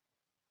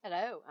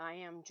Hello, I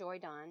am Joy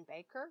Dawn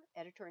Baker,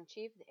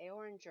 Editor-in-Chief of the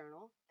AORN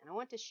Journal, and I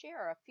want to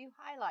share a few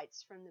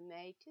highlights from the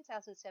May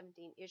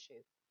 2017 issue.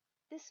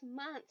 This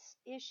month's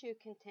issue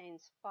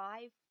contains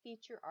 5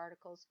 feature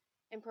articles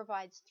and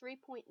provides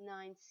 3.9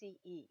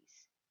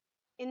 CEs.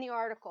 In the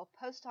article,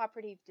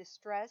 Postoperative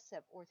Distress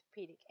of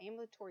Orthopedic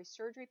Ambulatory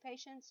Surgery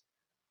Patients,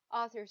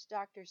 authors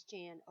Drs.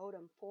 Jan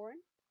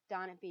Odom-Foran,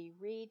 Donna B.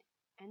 Reed,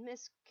 and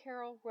Ms.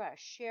 Carol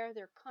Rush share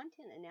their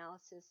content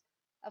analysis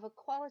of a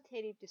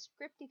qualitative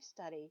descriptive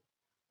study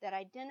that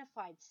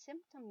identified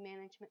symptom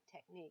management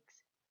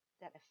techniques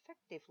that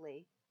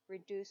effectively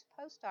reduce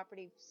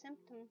postoperative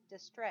symptom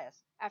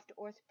distress after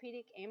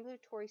orthopedic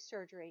ambulatory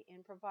surgery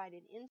and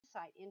provided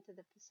insight into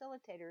the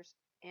facilitators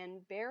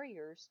and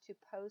barriers to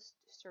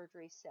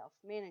post-surgery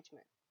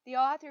self-management. The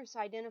authors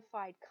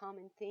identified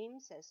common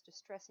themes as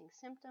distressing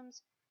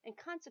symptoms and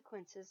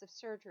consequences of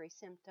surgery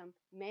symptom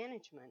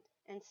management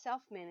and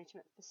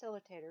self-management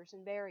facilitators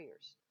and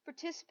barriers.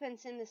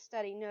 Participants in the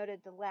study noted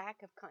the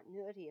lack of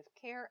continuity of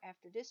care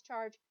after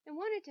discharge and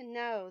wanted to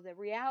know the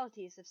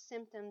realities of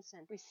symptoms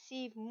and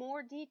receive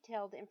more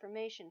detailed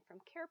information from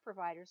care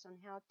providers on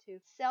how to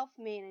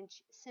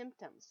self-manage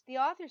symptoms. The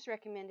authors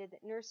recommended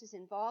that nurses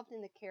involved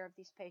in the care of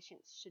these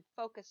patients should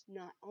focus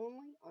not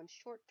only on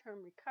short-term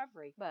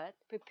recovery, but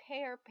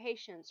prepare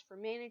patients for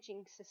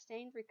managing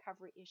sustained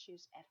recovery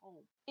issues at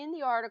home. In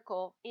the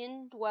article,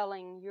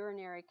 Indwelling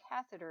Urinary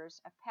Catheters,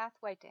 a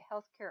Pathway to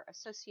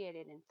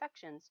Healthcare-Associated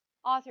Infections,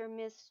 author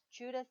Ms.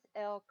 Judith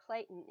L.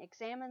 Clayton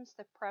examines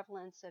the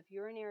prevalence of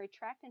urinary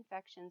tract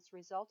infections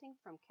resulting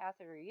from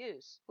catheter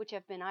use, which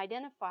have been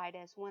identified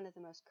as one of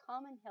the most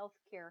common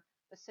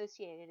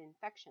healthcare-associated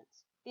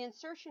infections. The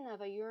insertion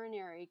of a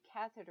urinary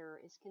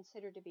catheter is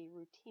considered to be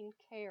routine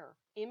care.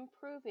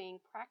 Improving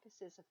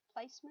practices of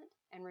placement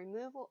and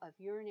removal of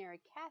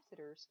urinary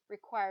catheters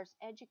requires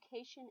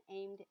education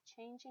aimed at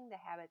changing the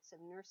habits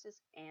of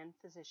nurses and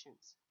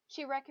physicians.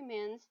 She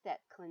recommends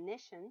that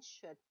clinicians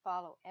should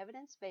follow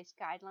evidence-based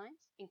guidelines,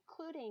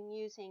 including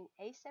using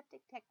aseptic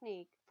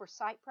technique for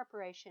site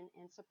preparation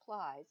and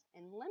supplies,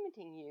 and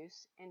limiting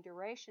use and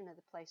duration of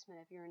the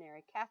placement of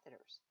urinary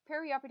catheters.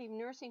 Perioperative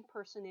nursing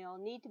personnel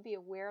need to be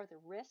aware of the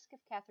risk of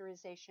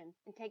catheterization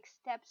and take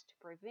steps to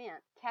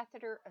prevent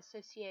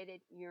catheter-associated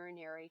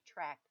urinary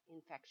tract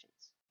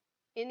infections.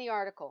 In the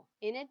article,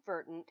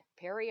 Inadvertent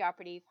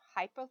Perioperative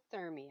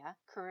Hypothermia,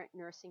 Current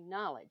Nursing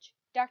Knowledge,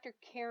 Dr.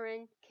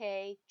 Karen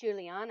K.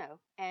 Giuliano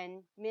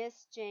and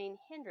Ms. Jane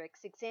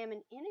Hendricks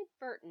examined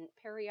inadvertent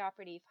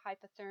perioperative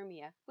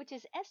hypothermia, which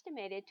is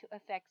estimated to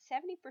affect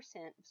 70%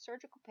 of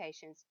surgical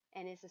patients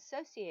and is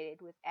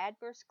associated with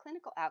adverse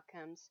clinical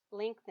outcomes,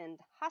 lengthened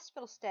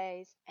hospital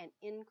stays, and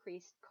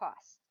increased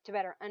costs. To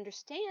better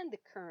understand the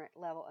current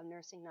level of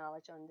nursing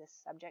knowledge on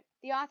this subject,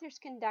 the authors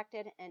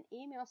conducted an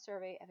email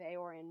survey of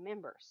AORN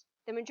members.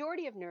 The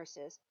majority of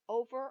nurses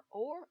over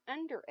or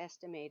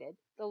underestimated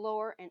the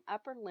lower and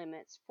upper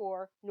limits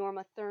for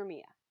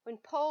normothermia. When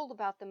polled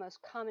about the most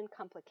common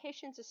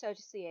complications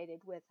associated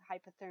with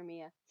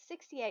hypothermia,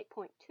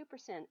 68.2%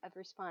 of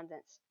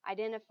respondents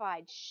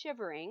identified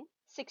shivering,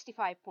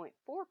 65.4%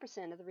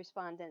 of the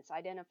respondents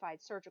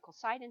identified surgical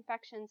site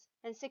infections,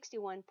 and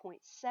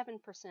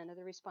 61.7% of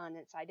the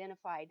respondents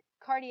identified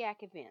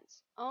cardiac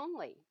events.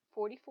 Only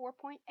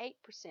 44.8%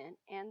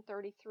 and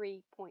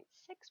 33.6%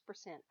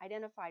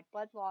 identified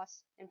blood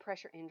loss and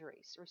pressure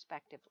injuries,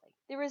 respectively.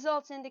 The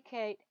results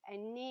indicate a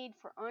need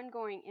for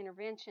ongoing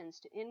interventions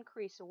to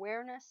increase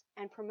awareness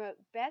and promote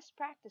best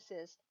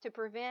practices to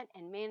prevent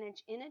and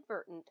manage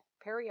inadvertent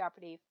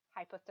perioperative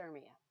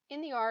hypothermia.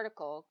 In the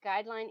article,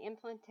 Guideline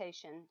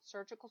Implementation,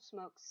 Surgical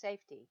Smoke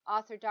Safety,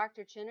 author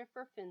Dr.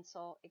 Jennifer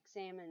Finsel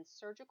examines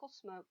surgical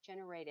smoke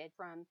generated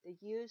from the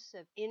use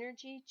of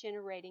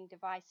energy-generating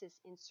devices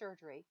in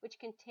surgery, which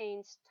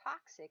contains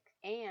toxic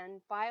and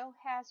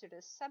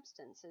biohazardous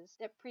substances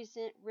that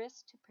present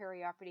risk to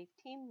perioperative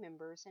team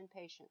members and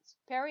patients.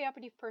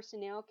 Perioperative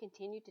personnel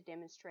continue to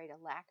demonstrate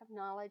a lack of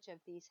knowledge of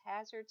these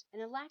hazards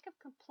and a lack of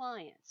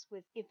compliance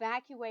with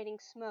evacuating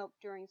smoke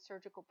during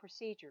surgical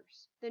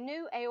procedures. The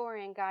new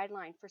AORN guideline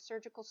for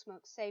surgical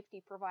smoke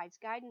safety provides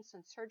guidance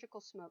on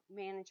surgical smoke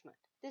management.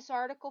 This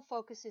article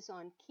focuses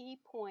on key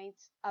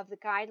points of the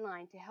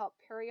guideline to help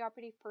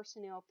perioperative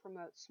personnel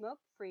promote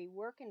smoke-free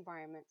work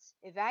environments,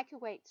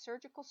 evacuate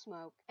surgical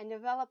smoke, and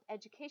develop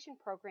education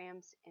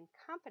programs and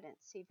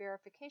competency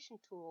verification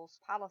tools,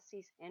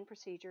 policies and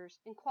procedures,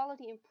 and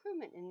quality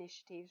improvement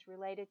initiatives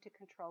related to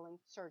controlling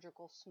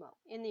surgical smoke.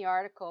 In the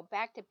article,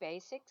 Back to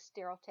Basics,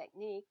 Sterile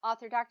Technique,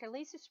 author Dr.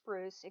 Lisa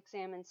Spruce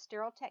examines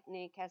sterile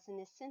technique as an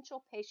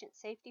essential patient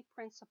safety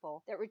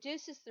principle that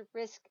reduces the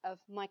risk of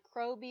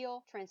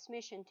microbial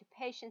transmission to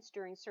patients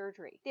during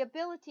surgery. The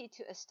ability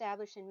to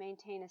establish and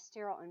maintain a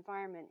sterile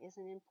environment is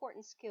an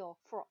important skill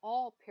for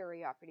all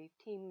perioperative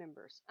team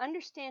members.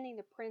 Understanding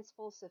the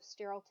principles of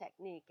sterile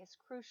technique is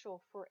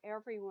crucial for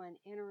everyone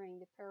entering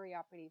the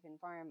perioperative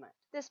environment.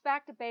 This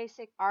Back to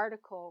Basic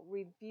article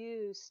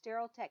reviews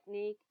sterile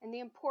technique and the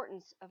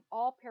importance of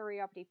all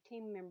perioperative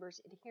team members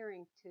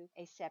adhering to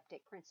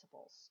aseptic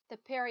principles. The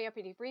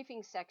perioperative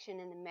briefing section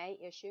in the May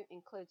issue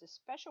includes a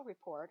special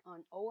report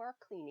on OR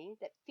cleaning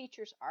that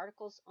features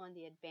articles on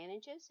the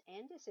advantages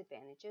and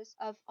disadvantages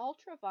of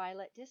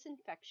ultraviolet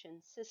disinfection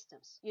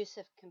systems, use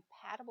of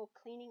compatible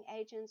cleaning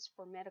agents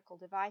for medical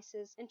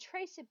devices, and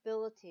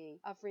traceability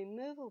of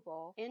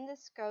removable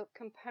endoscope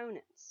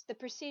components. The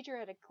Procedure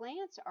at a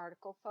Glance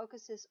article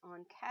focuses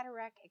on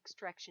cataract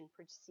extraction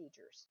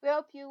procedures. We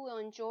hope you will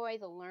enjoy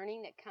the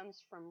learning that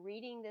comes from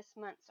reading this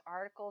month's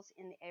articles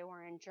in the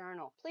AORN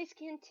Journal. Please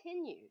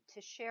continue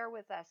to share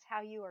with us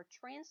how you are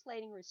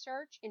translating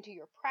research into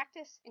your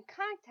practice, and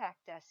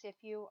contact us if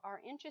you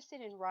are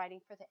interested in writing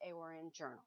for the AORN Journal.